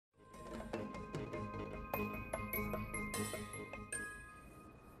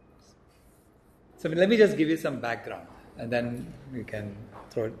So let me just give you some background, and then you can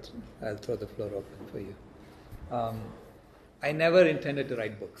I'll throw the floor open for you. I never intended to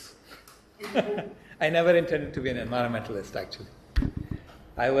write books. I never intended to be an environmentalist, actually.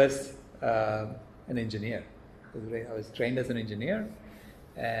 I was an engineer. I was trained as an engineer,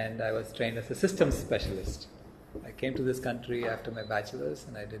 and I was trained as a systems specialist. I came to this country after my bachelor's,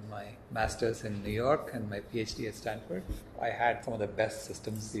 and I did my master's in New York and my PhD at Stanford. I had some of the best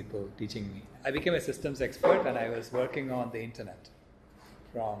systems people teaching me. I became a systems expert, and I was working on the internet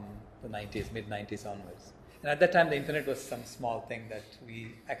from the 90s, mid-90s onwards. And at that time, the internet was some small thing that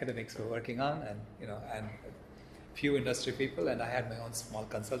we academics were working on, and and few industry people. And I had my own small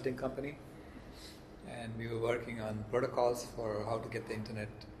consulting company, and we were working on protocols for how to get the internet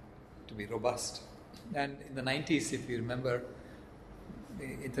to be robust. And in the 90s, if you remember, the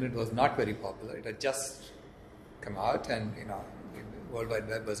internet was not very popular. It had just come out, and World Wide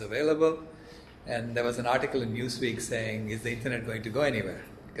Web was available. And there was an article in Newsweek saying, "Is the internet going to go anywhere?"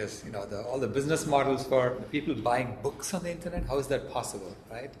 Because all the business models for the people buying books on the internet, how is that possible,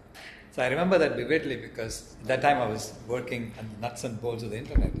 right? So I remember that vividly, because at that time I was working on the nuts and bolts of the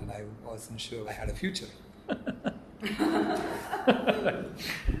internet, and I wasn't sure I had a future.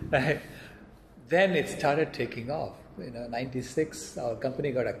 Then it started taking off. 96, our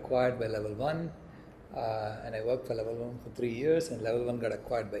company got acquired by Level 1, and I worked for Level 1 for 3 years, and Level 1 got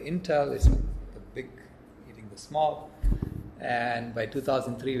acquired by Intel. It's the big eating the small. And by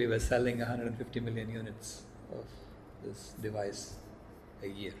 2003, we were selling 150 million units of this device a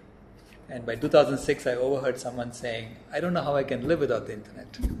year. And by 2006, I overheard someone saying, "I don't know how I can live without the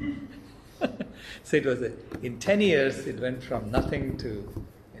internet." So it was in 10 years, it went from nothing to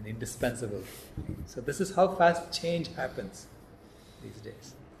an indispensable thing. So this is how fast change happens these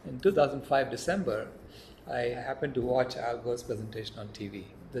days. In 2005, December, I happened to watch Al Gore's presentation on TV.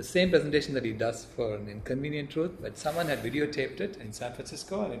 The same presentation that he does for An Inconvenient Truth, but someone had videotaped it in San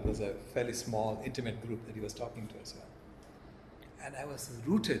Francisco, and it was a fairly small, intimate group that he was talking to as well. And I was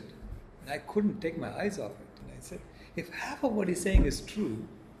rooted, and I couldn't take my eyes off it. And I said, if half of what he's saying is true,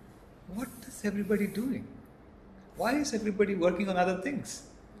 what is everybody doing? Why is everybody working on other things?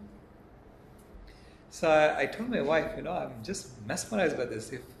 So I told my wife, I'm just mesmerized by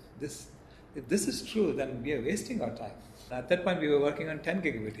this. If this is true, then we are wasting our time. At that point, we were working on 10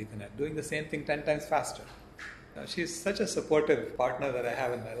 Gigabit Ethernet, doing the same thing 10 times faster. She's such a supportive partner that I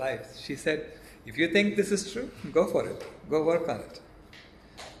have in my life. She said, if you think this is true, go for it. Go work on it.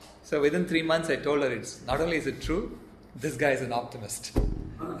 So within 3 months, I told her, it's not only is it true, this guy is an optimist.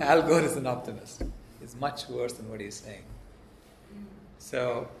 Al Gore is an optimist. It's much worse than what he's saying.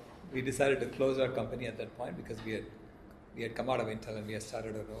 So we decided to close our company at that point, because we had come out of Intel, and we had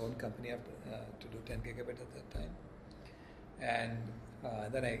started our own company to do 10 gigabit at that time. And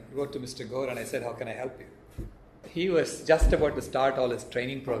then I wrote to Mr. Gore, and I said, how can I help you? He was just about to start all his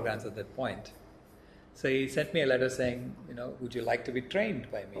training programs at that point. So he sent me a letter saying, would you like to be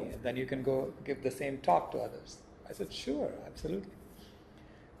trained by me? And then you can go give the same talk to others. I said, sure, absolutely.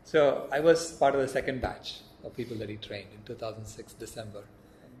 So I was part of the second batch of people that he trained in 2006, December.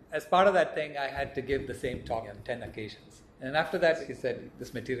 As part of that thing, I had to give the same talk on 10 occasions. And after that, he said,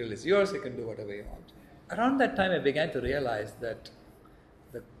 this material is yours, you can do whatever you want. Around that time, I began to realize that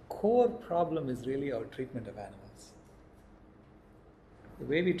the core problem is really our treatment of animals. The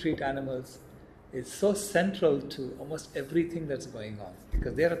way we treat animals is so central to almost everything that's going on,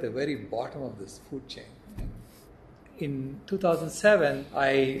 because they're at the very bottom of this food chain. In 2007,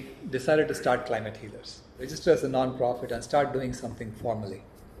 I decided to start Climate Healers, register as a non-profit and start doing something formally.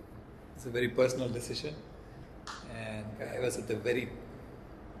 It's a very personal decision, and I was at the very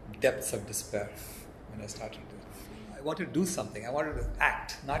depths of despair when I started doing it. I wanted to do something. I wanted to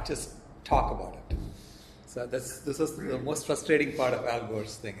act, not just talk about it. So this was the most frustrating part of Al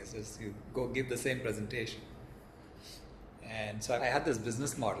Gore's thing, is just you go give the same presentation. And so I had this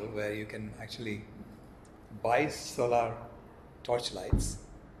business model where you can actually buy solar torchlights,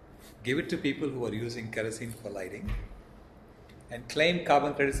 give it to people who are using kerosene for lighting, and claim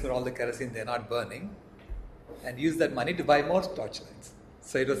carbon credits for all the kerosene they're not burning, and use that money to buy more torchlights.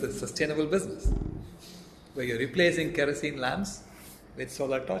 So it was a sustainable business, where you're replacing kerosene lamps with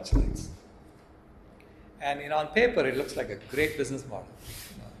solar torchlights. And on paper, it looks like a great business model.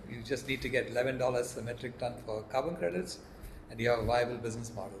 You just need to get $11 a metric ton for carbon credits, and you have a viable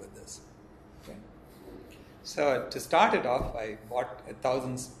business model with this. Okay. So to start it off, I bought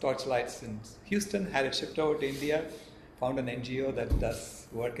 1,000 torchlights in Houston, had it shipped over to India, found an NGO that does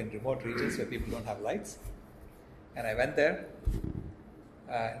work in remote regions where people don't have lights. And I went there.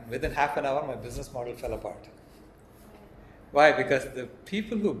 Within half an hour, my business model fell apart. Why? Because the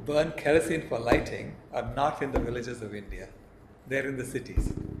people who burn kerosene for lighting are not in the villages of India. They're in the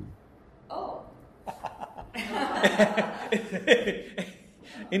cities. Oh.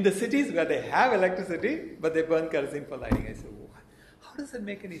 In the cities where they have electricity, but they burn kerosene for lighting. I said, how does that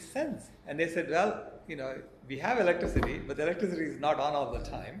make any sense? And they said, well, we have electricity, but the electricity is not on all the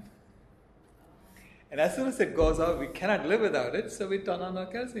time. And as soon as it goes off, we cannot live without it, so we turn on our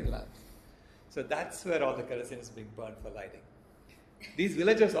kerosene lamps. So that's where all the kerosene is being burned for lighting. These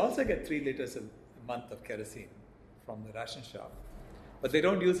villagers also get 3 liters a month of kerosene from the ration shop. But they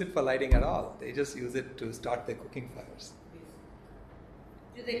don't use it for lighting at all. They just use it to start their cooking fires.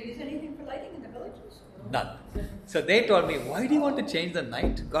 Do they use anything for lighting in the villages? None. So they told me, why do you want to change the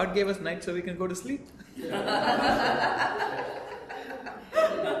night? God gave us night so we can go to sleep.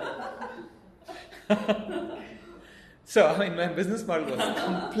 So, my business model was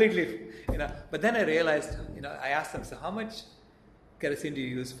completely, but then I realized, I asked them, so how much kerosene do you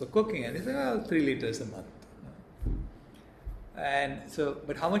use for cooking? And they said, well, 3 liters a month. And so,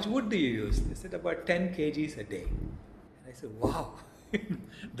 but how much wood do you use? They said, about 10 kgs a day. And I said, wow,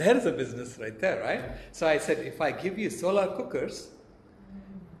 there's a business right there, right? So I said, if I give you solar cookers,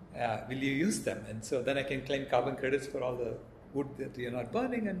 will you use them? And so then I can claim carbon credits for all the wood that you're not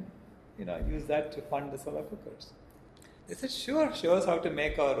burning and, use that to fund the solar cookers. They said, sure, show us how to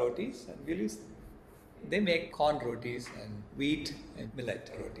make our rotis and we'll use them. They make corn rotis and wheat and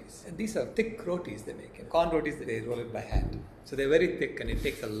millet rotis. And these are thick rotis they make. And corn rotis, they roll it by hand. So they're very thick and it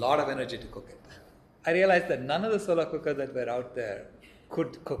takes a lot of energy to cook it. I realized that none of the solar cookers that were out there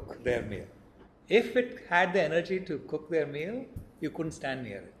could cook their meal. If it had the energy to cook their meal, you couldn't stand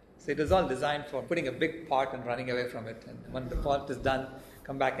near it. So it was all designed for putting a big pot and running away from it. And when the pot is done,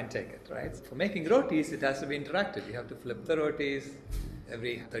 come back and take it, right? For making rotis, it has to be interactive. You have to flip the rotis.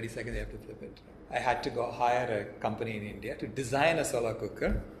 Every 30 seconds, you have to flip it. I had to go hire a company in India to design a solar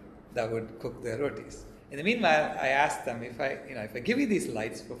cooker that would cook their rotis. In the meanwhile, I asked them, if I give you these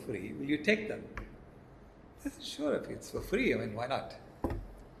lights for free, will you take them? I said, sure, if it's for free, why not?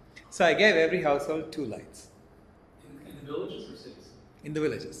 So I gave every household 2 lights. In the villages or cities? In the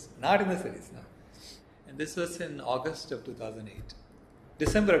villages, not in the cities, no. And this was in August of 2008.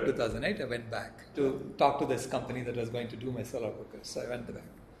 December of 2008, I went back to talk to this company that was going to do my solar cookers. So I went back.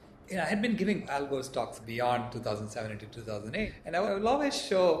 I had been giving Al Gore's talks beyond 2007 into 2008. And I will always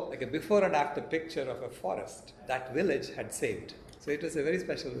show like a before and after picture of a forest that village had saved. So it was a very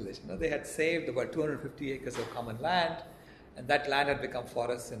special village. They had saved about 250 acres of common land. And that land had become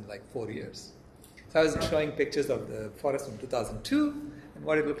forest in like 4 years. So I was showing pictures of the forest in 2002 and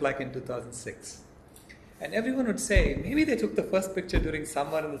what it looked like in 2006. And everyone would say, maybe they took the first picture during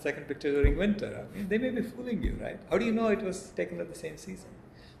summer and the second picture during winter. They may be fooling you, right? How do you know it was taken at the same season?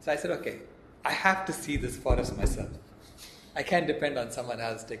 So I said, okay, I have to see this forest myself. I can't depend on someone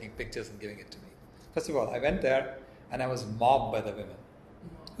else taking pictures and giving it to me. First of all, I went there and I was mobbed by the women,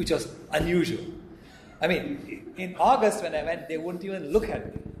 which was unusual. In August when I went, they wouldn't even look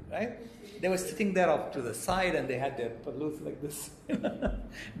at me, right? They were sitting there off to the side and they had their palus like this.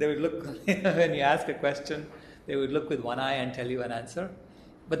 They would look, when you ask a question, they would look with one eye and tell you an answer.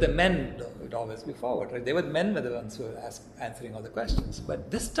 But the men would always be forward, right? They were men were the ones who were answering all the questions.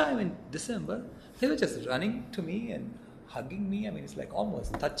 But this time in December, they were just running to me and hugging me. It's like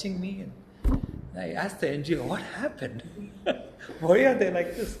almost touching me. And I asked the NGO, what happened? Why are they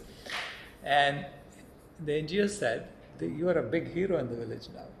like this? And the NGO said, you are a big hero in the village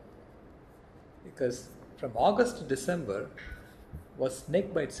now. Because from August to December was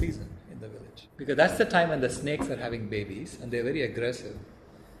snake bite season in the village. Because that's the time when the snakes are having babies and they're very aggressive.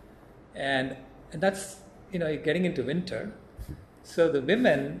 And that's, getting into winter. So the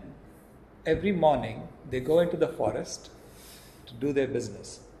women, every morning, they go into the forest to do their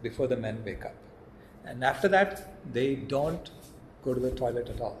business before the men wake up. And after that, they don't go to the toilet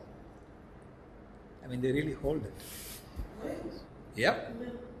at all. They really hold it. Yep.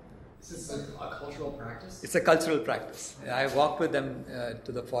 Is this a cultural practice? It's a cultural practice. I walked with them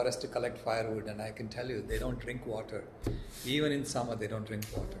to the forest to collect firewood, and I can tell you, they don't drink water. Even in summer, they don't drink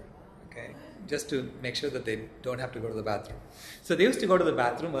water. Okay, just to make sure that they don't have to go to the bathroom. So they used to go to the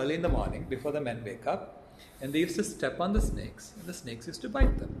bathroom early in the morning before the men wake up, and they used to step on the snakes, and the snakes used to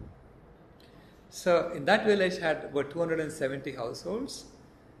bite them. So in that village had about 270 households.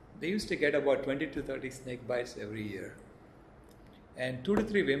 They used to get about 20 to 30 snake bites every year. And 2 to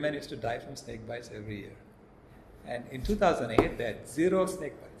 3 women used to die from snake bites every year. And in 2008, they had 0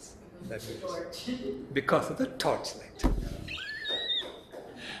 snake bites in that village. Because of the torchlight.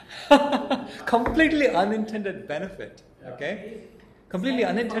 Completely unintended benefit. Okay? Completely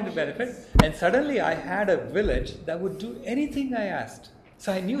unintended benefit. And suddenly I had a village that would do anything I asked.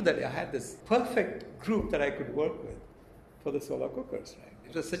 So I knew that I had this perfect group that I could work with for the solar cookers. Right?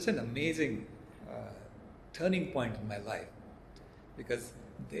 It was such an amazing turning point in my life, because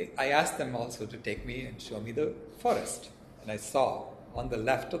I asked them also to take me and show me the forest. And I saw on the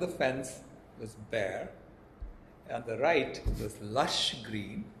left of the fence was bare, on the right was lush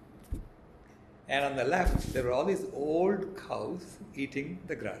green, and on the left there were all these old cows eating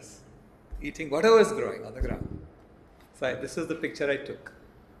the grass, eating whatever was growing on the ground. So this is the picture I took.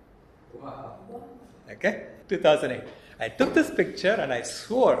 Wow. Okay, 2008. I took this picture and I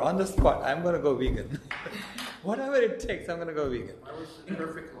swore on the spot, I'm going to go vegan. Whatever it takes, I'm going to go vegan. Why was the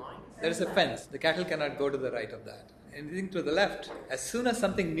perfect line? There is a fence. The cattle cannot go to the right of that. Anything to the left, as soon as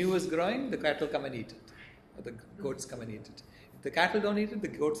something new is growing, the cattle come and eat it. Or the goats come and eat it. If the cattle don't eat it, the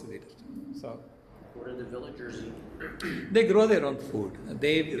goats will eat it. So, What do the villagers eat? they grow their own food.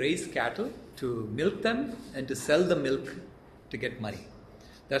 They raise cattle to milk them and to sell the milk to get money.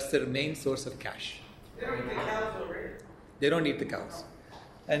 That's their main source of cash. They don't eat the cows over. They don't eat the cows.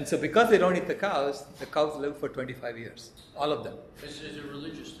 And so because they don't eat the cows live for 25 years. All of them. This is a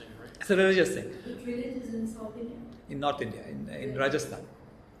religious thing, right? It's a religious thing. Which village is in South India? In North India, in Rajasthan.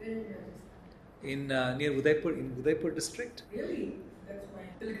 Where in Rajasthan? In near Udaipur, in Udaipur district. Really? That's my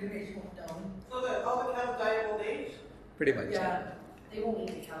pilgrimage hometown. So all the cows die of old age? Pretty much. Yeah. They won't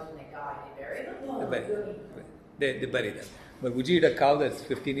eat the cows when they die. They bury them? No, They bury, they don't eat them. they bury them. But would you eat a cow that's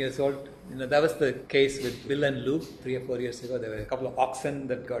 15 years old? That was the case with Bill and Luke 3 or 4 years ago. There were a couple of oxen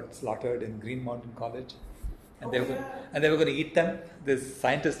that got slaughtered in Green Mountain College. And they were going to eat them. This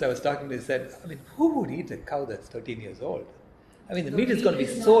scientist I was talking to said, I mean, who would eat a cow that's 13 years old? I mean, the meat is going to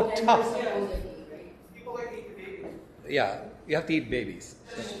be so tough. People like to eat the babies. Yeah, you have to eat babies.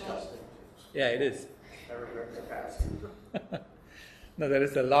 Yeah, it is. I regret the past. No, there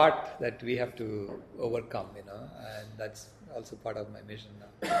is a lot that we have to overcome, and that's also part of my mission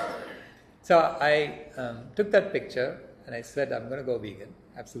now. So I took that picture and I said, I'm going to go vegan,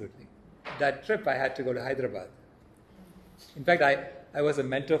 absolutely. That trip I had to go to Hyderabad. In fact, I was a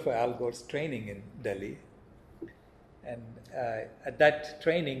mentor for Al Gore's training in Delhi. And at that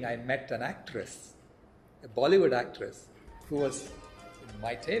training, I met an actress, a Bollywood actress, who was in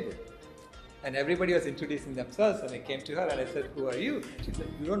my table. And everybody was introducing themselves, and I came to her and I said, who are you? She said,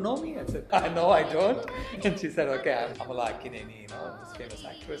 you don't know me? I said, no, I don't. And she said, okay, I'm Amala Akkineni, this famous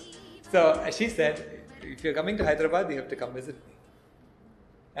actress. So she said, if you're coming to Hyderabad, you have to come visit me.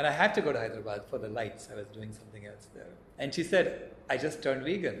 And I had to go to Hyderabad for the lights. I was doing something else there. And she said, I just turned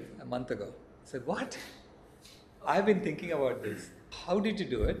vegan a month ago. I said, what? I've been thinking about this. How did you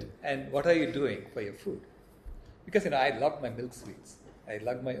do it? And what are you doing for your food? Because, I love my milk sweets. I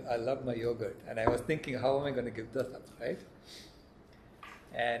love my yogurt. And I was thinking, how am I going to give this up, right?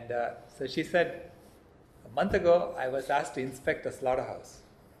 And so she said, a month ago, I was asked to inspect a slaughterhouse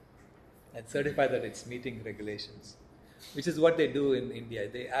and certify that it's meeting regulations, which is what they do in India.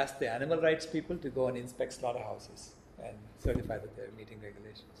 They ask the animal rights people to go and inspect slaughterhouses and certify that they're meeting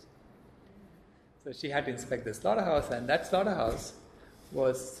regulations. So she had to inspect the slaughterhouse, and that slaughterhouse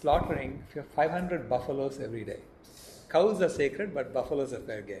was slaughtering 500 buffaloes every day. Cows are sacred, but buffaloes are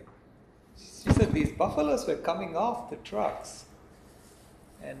fair game. She said these buffaloes were coming off the trucks,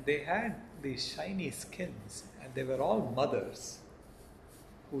 and they had these shiny skins, and they were all mothers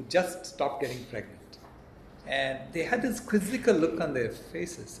who just stopped getting pregnant. And they had this quizzical look on their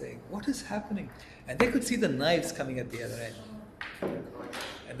faces saying, what is happening? And they could see the knives coming at the other end.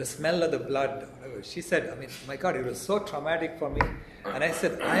 And the smell of the blood, whatever. She said, my God, it was so traumatic for me. And I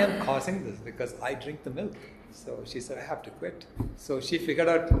said, I am causing this because I drink the milk. So she said, I have to quit. So she figured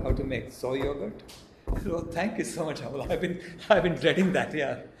out how to make soy yogurt. I said, oh, thank you so much, Amala. I've been dreading that,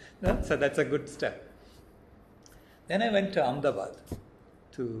 yeah. No? So that's a good step. Then I went to Ahmedabad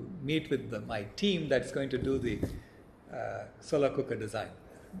to meet with my team that's going to do the solar cooker design.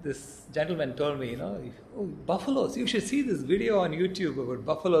 This gentleman told me, oh, buffaloes, you should see this video on YouTube about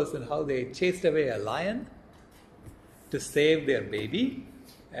buffaloes and how they chased away a lion to save their baby.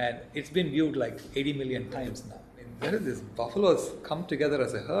 And it's been viewed like 80 million times now. There are these buffaloes come together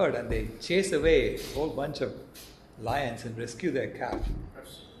as a herd and they chase away a whole bunch of lions and rescue their calf.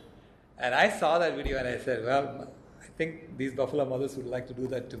 And I saw that video and I said, well, I think these buffalo mothers would like to do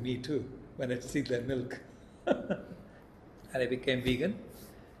that to me too when I see their milk. And I became vegan.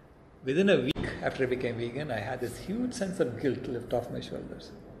 Within a week after I became vegan, I had this huge sense of guilt lift off my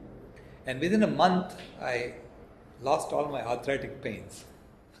shoulders. And within a month, I lost all my arthritic pains.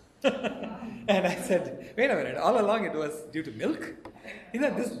 And I said, wait a minute, all along it was due to milk?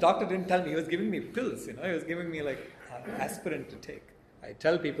 This doctor didn't tell me, he was giving me pills, he was giving me like aspirin to take. I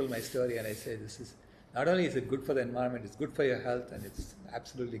tell people my story and I say this is, not only is it good for the environment, it's good for your health and it's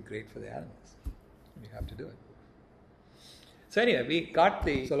absolutely great for the animals. You have to do it. So anyway, we got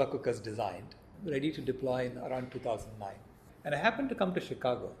the solar cookers designed, ready to deploy in around 2009. And I happened to come to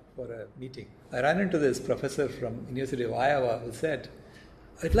Chicago for a meeting. I ran into this professor from University of Iowa who said,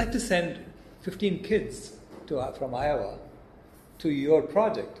 I'd like to send 15 kids from Iowa to your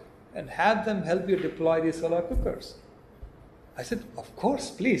project and have them help you deploy these solar cookers. I said, of course,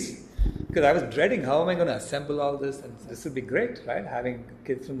 please. Because I was dreading, how am I going to assemble all this? And this would be great, right? Having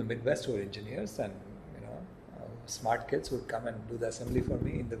kids from the Midwest who are engineers and, smart kids would come and do the assembly for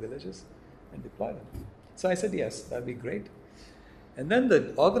me in the villages and deploy them. So I said, yes, that'd be great. And then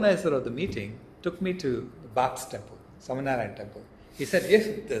the organizer of the meeting took me to the Baptist temple, Swaminarayan temple. He said,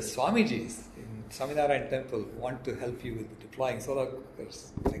 if the Swamijis in Swaminarayan temple want to help you with deploying solar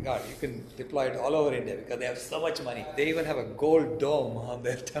cookers, my God, you can deploy it all over India because they have so much money. They even have a gold dome on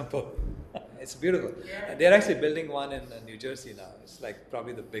their temple. It's beautiful. And they're actually building one in New Jersey now. It's like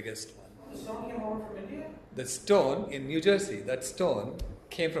probably the biggest one. The stone came over from India? The stone in New Jersey, that stone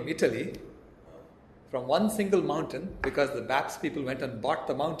came from Italy, from one single mountain, because the Baptist people went and bought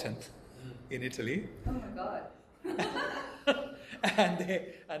the mountain in Italy. Oh my God.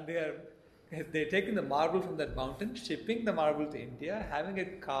 and they're taking the marble from that mountain, shipping the marble to India, having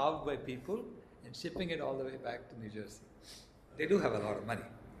it carved by people, and shipping it all the way back to New Jersey. They do have a lot of money,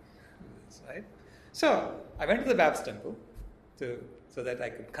 right? So I went to the Baptist temple so that I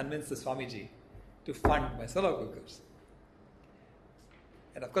could convince the Swamiji to fund my solar cookers.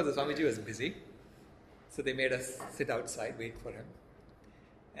 And of course the Swamiji was busy, so they made us sit outside, wait for him.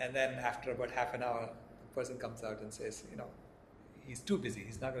 And then after about half an hour, the person comes out and says, he's too busy,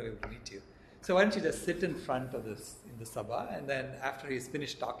 he's not going to be able to meet you. So why don't you just sit in front of this, in the sabha, and then after he's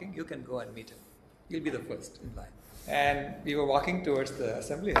finished talking, you can go and meet him. You'll be the first in line. And we were walking towards the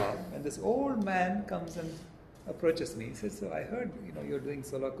assembly hall, and this old man comes and approaches me. He says, so I heard, you're doing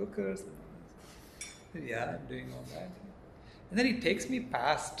solar cookers. And I said, yeah, I'm doing all that. And then he takes me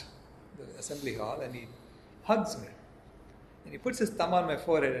past the assembly hall and he hugs me. And he puts his thumb on my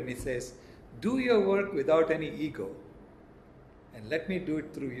forehead and he says, do your work without any ego and let me do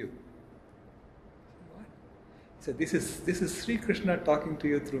it through you. What? He said, this is Sri Krishna talking to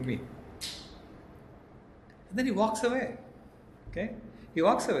you through me. And then he walks away. Okay? He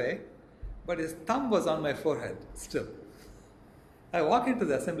walks away, but his thumb was on my forehead still. I walk into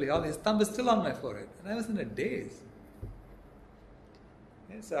the assembly hall, his thumb is still on my forehead. And I was in a daze.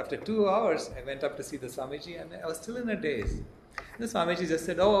 Okay, so after 2 hours, I went up to see the Swamiji and I was still in a daze. The Swamiji just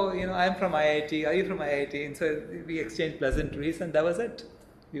said, I'm from IIT, are you from IIT? And so we exchanged pleasantries and that was it.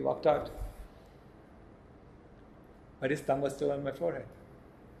 We walked out. But his thumb was still on my forehead.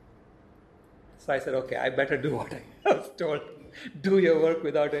 So I said, okay, I better do what I was told. Do your work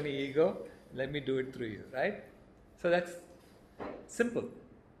without any ego. Let me do it through you, right? So that's simple.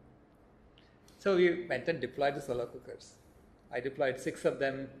 So we went and deployed the solar cookers. I deployed 6 of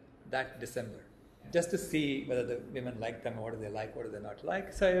them that December, just to see whether the women liked them, or what do they like, what do they not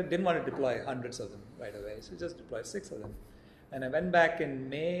like. So I didn't want to deploy hundreds of them right away, so just deployed 6 of them. And I went back in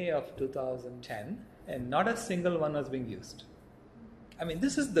May of 2010, and not a single one was being used. I mean,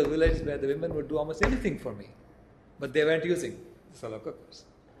 this is the village where the women would do almost anything for me, but they weren't using the solar cookers.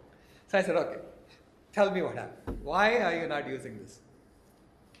 So I said, okay, tell me what happened. Why are you not using this?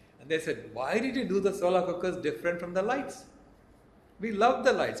 And they said, why did you do the solar cookers different from the lights? We love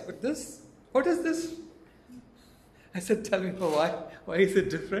the lights, but this, what is this? I said, tell me why is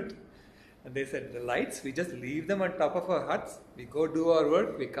it different? And they said, the lights, we just leave them on top of our huts. We go do our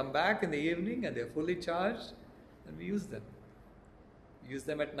work, we come back in the evening and they're fully charged and we use them. We use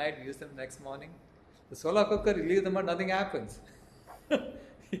them at night, we use them next morning. The solar cooker, you leave them on, nothing happens.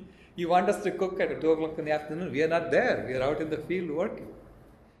 You want us to cook at 2 o'clock in the afternoon, we are not there, we are out in the field working.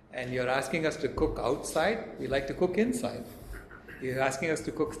 And you're asking us to cook outside, we like to cook inside. You're asking us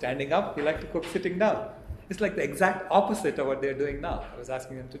to cook standing up, we like to cook sitting down. It's like the exact opposite of what they're doing now, I was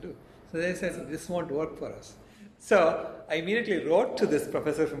asking them to do. So they said, this won't work for us. So I immediately wrote to this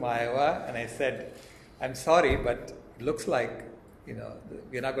professor from Iowa and I said, I'm sorry, but it looks like,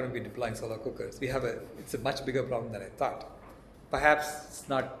 we're not going to be deploying solar cookers. It's a much bigger problem than I thought. Perhaps it's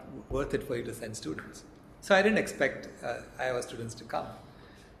not worth it for you to send students. So I didn't expect Iowa students to come.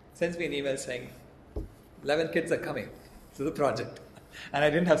 Sends me an email saying, 11 kids are coming to the project. And I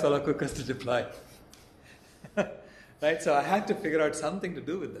didn't have solar cookers to deploy. Right? So I had to figure out something to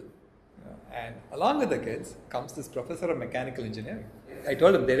do with them. And along with the kids comes this professor of mechanical engineering. I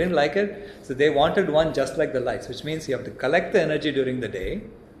told them they didn't like it, so they wanted one just like the lights, which means you have to collect the energy during the day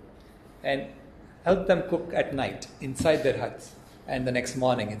and help them cook at night inside their huts. and the next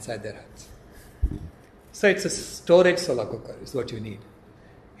morning inside their huts. So it's a storage solar cooker is what you need.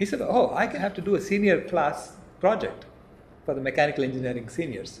 He said, I can have to do a senior class project for the mechanical engineering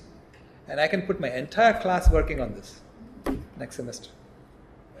seniors. And I can put my entire class working on this next semester.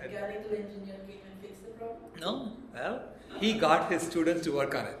 A mechanical engineer came and fixed the problem? No, well, he got his students to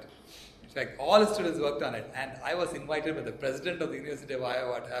work on it. In fact, all his students worked on it. And I was invited by the president of the University of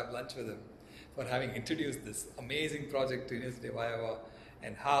Iowa to have lunch with him for having introduced this amazing project to University of Iowa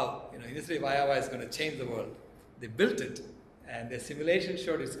and how University of Iowa is going to change the world. They built it, and their simulation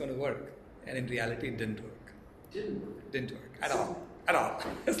showed it's going to work. And in reality, it didn't work. Didn't work at all.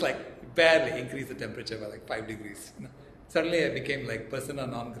 It's like barely increased the temperature by like 5 degrees. Suddenly I became like persona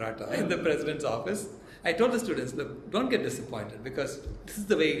non grata in the president's office. I told the students, look, don't get disappointed because this is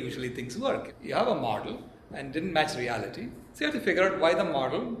the way usually things work. You have a model and didn't match reality. So you have to figure out why the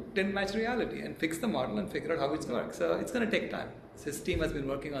model didn't match reality and fix the model and figure out how it's going to work. So it's going to take time. So his team has been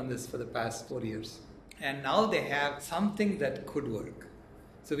working on this for the past 4 years. And now they have something that could work.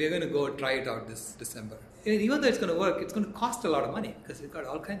 So we are going to go try it out this December. And even though it's going to work, it's going to cost a lot of money because we've got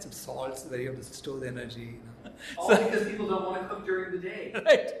all kinds of salts where you have to store the energy. All because people don't want to cook during the day.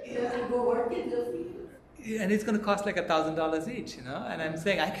 Right. You have to go work in the field. And it's going to cost like $1,000 each, And I'm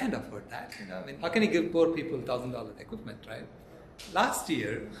saying I can't afford that, I mean, how can you give poor people $1,000 equipment, right? Last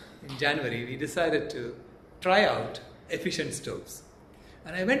year, in January, we decided to try out efficient stoves.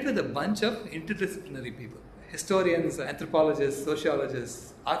 And I went with a bunch of interdisciplinary people, historians, anthropologists,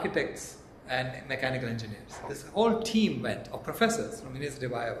 sociologists, architects, and mechanical engineers. This whole team went, of professors from University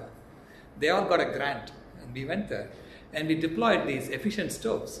of Iowa. They all got a grant, and we went there. And we deployed these efficient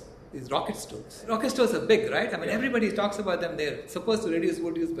stoves. These rocket stoves. Rocket stoves are big, right? I mean, everybody talks about them. They're supposed to reduce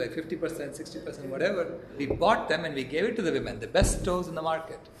wood use by 50%, 60%, whatever. We bought them and we gave it to the women, the best stoves in the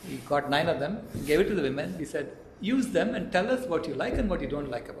market. We got 9 of them, gave it to the women. We said, use them and tell us what you like and what you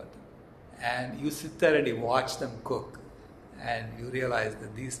don't like about them. And you sit there and you watch them cook. And you realize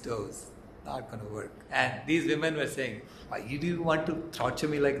that these stoves aren't going to work. And these women were saying, why do you want to torture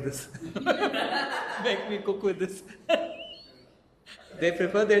me like this? Make me cook with this. They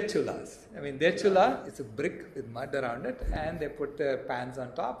prefer their chullas. I mean, their chulla is a brick with mud around it, and they put their pans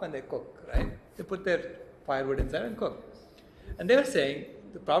on top and they cook, right? They put their firewood inside and cook. And they were saying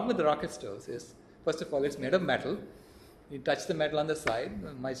the problem with the rocket stoves is, first of all, it's made of metal. You touch the metal on the side,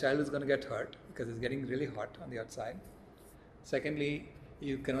 my child is going to get hurt because it's getting really hot on the outside. Secondly,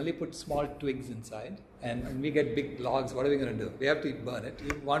 you can only put small twigs inside, and when we get big logs, what are we going to do? We have to burn it.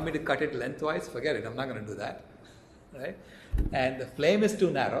 You want me to cut it lengthwise? Forget it. I'm not going to do that, right? And the flame is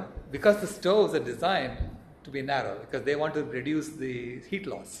too narrow because the stoves are designed to be narrow because they want to reduce the heat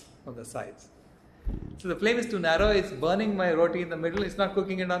loss on the sides. So the flame is too narrow, it's burning my roti in the middle, it's not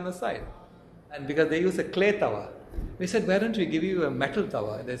cooking it on the side. And because they use a clay tawa, we said, why don't we give you a metal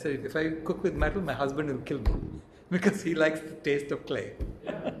tawa? And they said, if I cook with metal, my husband will kill me because he likes the taste of clay.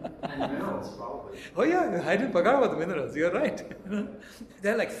 And minerals, probably. Oh yeah, I didn't forget about the minerals, you're right.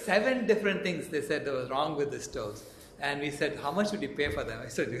 There are like 7 different things they said that was wrong with the stoves. And we said, how much would you pay for them? I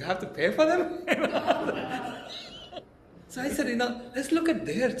said, you have to pay for them? So I said, let's look at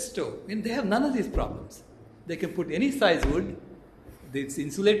their stove. I mean, they have none of these problems. They can put any size wood. It's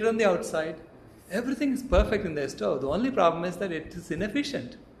insulated on the outside. Everything is perfect in their stove. The only problem is that it is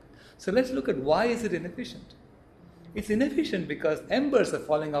inefficient. So let's look at why is it inefficient. It's inefficient because embers are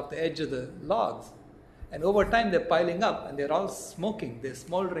falling off the edge of the logs. And over time, they're piling up and they're all smoking. They're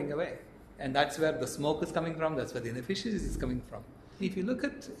smoldering away. And that's where the smoke is coming from, that's where the inefficiency is coming from. If you look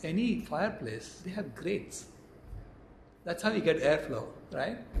at any fireplace, they have grates. That's how you get airflow,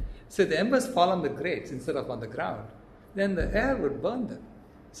 right? So the embers fall on the grates instead of on the ground. Then the air would burn them.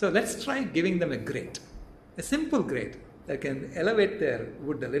 So let's try giving them a grate. A simple grate that can elevate their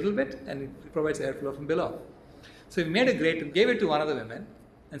wood a little bit and it provides airflow from below. So we made a grate and gave it to one of the women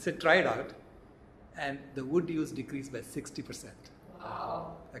and said, try it out. And the wood use decreased by 60%.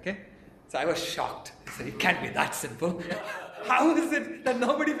 Wow. Okay? So I was shocked. I said, it can't be that simple. How is it that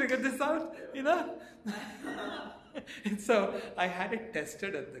nobody figured this out? And so I had it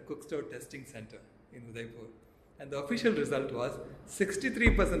tested at the Cookstove Testing Center in Udaipur. And the official result was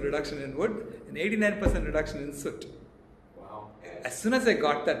 63% reduction in wood and 89% reduction in soot. Wow. As soon as I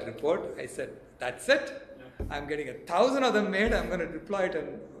got that report, I said, that's it. I'm getting 1,000 of them made. I'm going to deploy it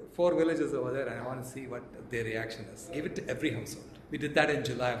in 4 villages over there and I want to see what their reaction is. Give it to every household. We did that in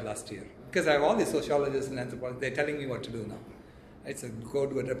July of last year. Because I have all these sociologists and anthropologists, they're telling me what to do now. It's a go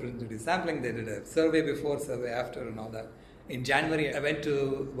to a representative sampling. They did a survey before, survey after, and all that. In January, I went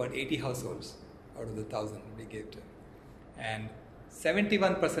to about 80 households out of the 1,000 we gave to. And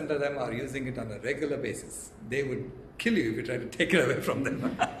 71% of them are using it on a regular basis. They would kill you if you try to take it away from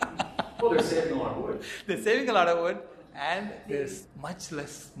them. Well, they're saving a lot of wood. They're saving a lot of wood and there's much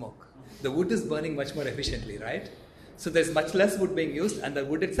less smoke. The wood is burning much more efficiently, right? So there's much less wood being used and the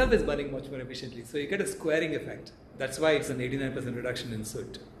wood itself is burning much more efficiently. So you get a squaring effect. That's why it's an 89% reduction in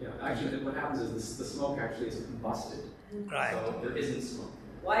soot. Yeah, actually, the happens is the smoke actually is combusted. Right. So there isn't smoke.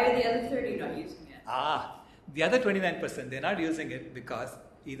 Why are the other 30 not using it? The other 29%, they're not using it because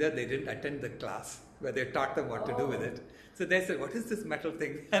either they didn't attend the class where they taught them what to do with it. So they said, what is this metal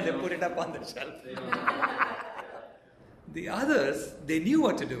thing? And they put it up on the shelf. The others, they knew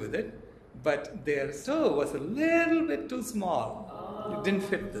what to do with it, but their stove was a little bit too small. It didn't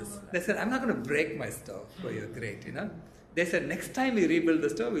fit this. They said, I'm not going to break my stove for your grate, They said, next time we rebuild the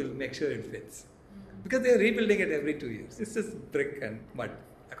stove, we'll make sure it fits. Because they're rebuilding it every 2 years. It's just brick and mud.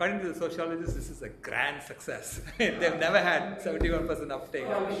 According to the sociologists, this is a grand success. They've never had 71% uptake.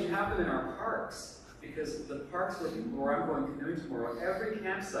 Well, we should have them in our parks. Because the parks where I'm going canoeing tomorrow, every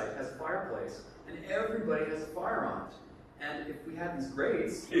campsite has a fireplace. And everybody has a fire on it. And if we had these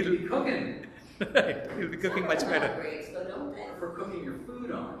grates, we'd be cooking. Right, you'll be cooking much better. Great, so don't they? For cooking your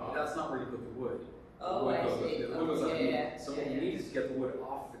food on, that's not where you put the wood. Oh, I see. The wood goes up. Yeah, So what you need is to get the wood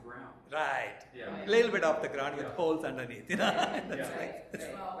off the ground. Right. Yeah. A little bit off the ground with holes underneath. That's Yeah. like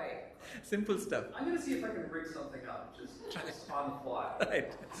Well, right. simple stuff. I'm going to see if I can rig something up, just on the fly.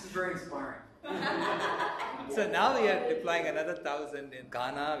 Right. This is very inspiring. So now we are deploying another 1,000 in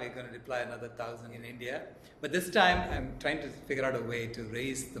Ghana. We're going to deploy another 1,000 in India. But this time I'm trying to figure out a way to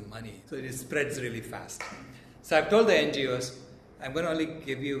raise the money so it spreads really fast. So I've told the NGOs, I'm going to only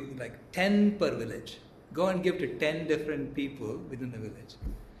give you like 10 per village. Go and give to 10 different people within the village.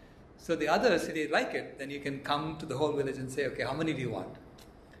 So the others, if they like it, then you can come to the whole village and say, okay, how many do you want?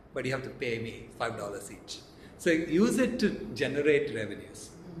 But you have to pay me $5 each. So use it to generate revenues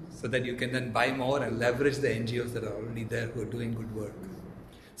so that you can then buy more and leverage the NGOs that are already there who are doing good work.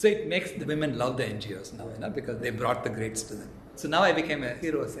 So it makes the women love the NGOs now, because they brought the grades to them. So now I became a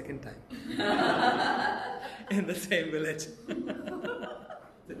hero a second time in the same village.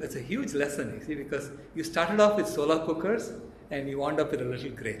 That's a huge lesson, you see, because you started off with solar cookers and you wound up with a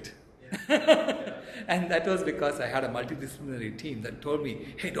little grate. And that was because I had a multidisciplinary team that told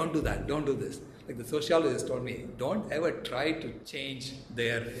me, hey, don't do that, don't do this. Like the sociologist told me, don't ever try to change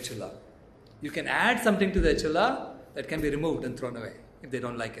their chula. You can add something to their chula that can be removed and thrown away if they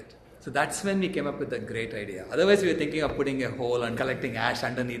don't like it. So that's when we came up with a great idea. Otherwise, we were thinking of putting a hole and collecting ash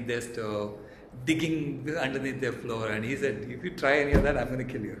underneath their stove, digging underneath their floor. And he said, if you try any of that, I'm going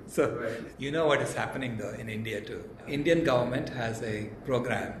to kill you. So you know what is happening though in India too. Indian government has a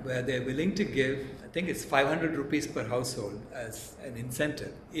program where they're willing to give, I think it's 500 rupees per household as an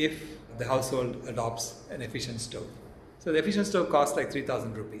incentive if the household adopts an efficient stove. So the efficient stove costs like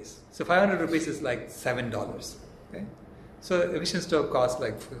 3,000 rupees. So 500 rupees is like $7. Okay? So efficient stove costs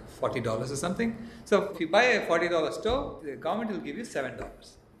like $40 or something. So if you buy a $40 stove, the government will give you $7.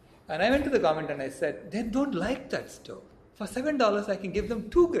 And I went to the government and I said, they don't like that stove. For $7, I can give them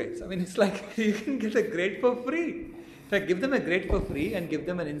 2 grades. I mean, it's like you can get a grade for free. If I give them a grade for free and give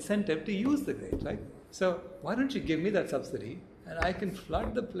them an incentive to use the grade, right? So why don't you give me that subsidy and I can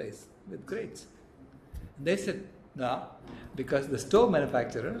flood the place with grades? And they said, no, because the stove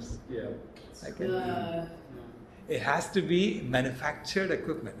manufacturers, it has to be manufactured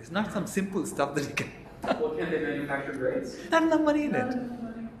equipment. It's not some simple stuff that you can. Well, can they manufacture grades? Not enough money in it.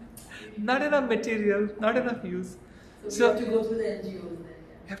 Not enough material, not enough use. So we have to go through the NGOs then.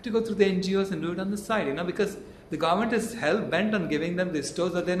 You have to go through the NGOs and do it on the side, because the government is hell-bent on giving them these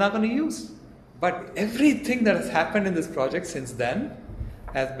stores that they're not going to use. But everything that has happened in this project since then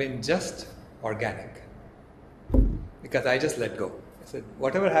has been just organic. Because I just let go. I said,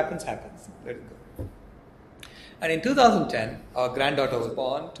 whatever happens, happens. Let it go. And in 2010, our granddaughter was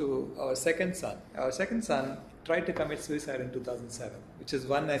born to our second son. Our second son tried to commit suicide in 2007, which is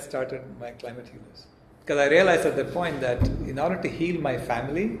when I started my climate healers. Because I realized at that point that in order to heal my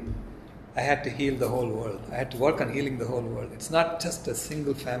family, I had to heal the whole world. I had to work on healing the whole world. It's not just a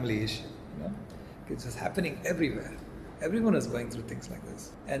single family issue. It's just happening everywhere. Everyone is going through things like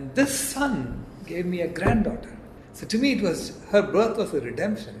this. And this son gave me a granddaughter. So to me, her birth was a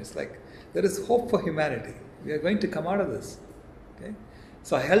redemption. It's like there is hope for humanity. We are going to come out of this. Okay?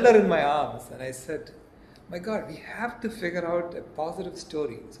 So I held her in my arms and I said, my God, we have to figure out a positive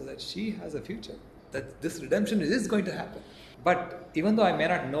story so that she has a future. That this redemption is going to happen. But even though I may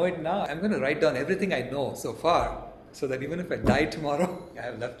not know it now, I'm going to write down everything I know so far so that even if I die tomorrow, I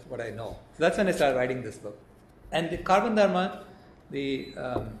have left what I know. So that's when I started writing this book. And the Carbon Dharma, it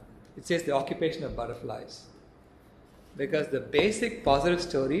says the occupation of butterflies. Because the basic positive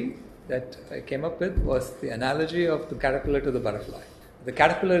story that I came up with was the analogy of the caterpillar to the butterfly. The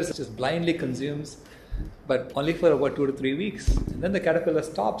caterpillar just blindly consumes, but only for about 2 to 3 weeks. And then the caterpillar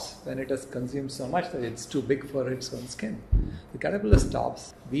stops when it has consumed so much that it's too big for its own skin. The caterpillar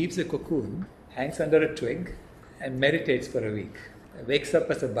stops, weaves a cocoon, hangs under a twig, and meditates for a week. It wakes up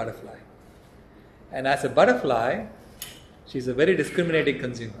as a butterfly. And as a butterfly, she's a very discriminating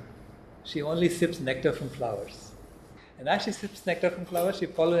consumer. She only sips nectar from flowers. And as she sips nectar from flowers, she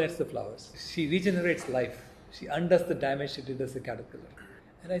pollinates the flowers. She regenerates life. She undoes the damage she did as a caterpillar.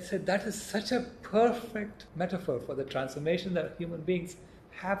 And I said, that is such a perfect metaphor for the transformation that human beings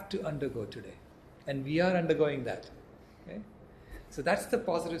have to undergo today. And we are undergoing that. Okay? So that's the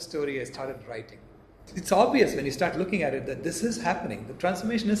positive story I started writing. It's obvious when you start looking at it that this is happening. The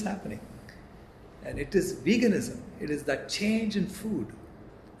transformation is happening. And it is veganism. It is that change in food.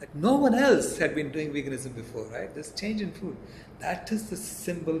 Like no one else had been doing veganism before, right? This change in food. That is the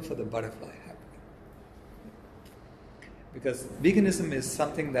symbol for the butterfly happening. Because veganism is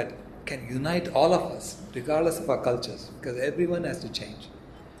something that can unite all of us, regardless of our cultures. Because everyone has to change.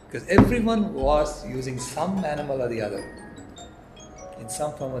 Because everyone was using some animal or the other, in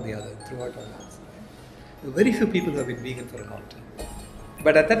some form or the other, throughout our lives. There are very few people who have been vegan for a long time.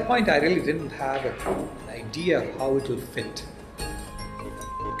 But at that point, I really didn't have an idea of how it will fit.